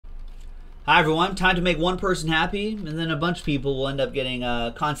Hi everyone, time to make one person happy, and then a bunch of people will end up getting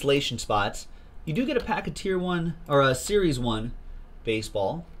consolation spots. You do get a pack of Tier 1, or a Series 1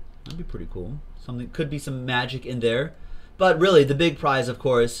 baseball. That'd be pretty cool. Could be some magic in there. But really, the big prize, of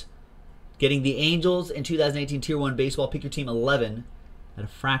course, getting the Angels in 2018 Tier 1 baseball. Pick your team 11 at a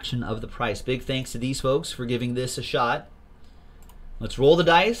fraction of the price. Big thanks to these folks for giving this a shot. Let's roll the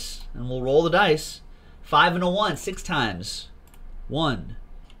dice, and we'll roll the dice. 5 and a 1, 6 times. 1,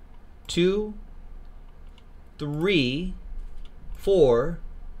 2, 3, 4,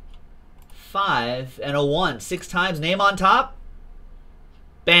 5, and a 1. 6 times. Name on top.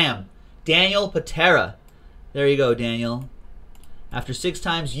 Bam. Daniel Patera. There you go, Daniel. After 6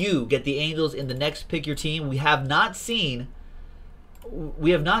 times, you get the Angels in the next pick your team. We have not seen any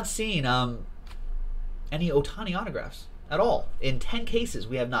Ohtani autographs at all. In 10 cases,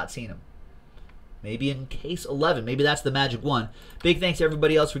 we have not seen him. Maybe in case 11. Maybe that's the magic one. Big thanks to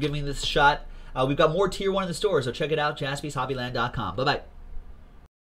everybody else for giving this a shot. We've got more Tier 1 in the store, so check it out, JaspysHobbyland.com. Bye-bye.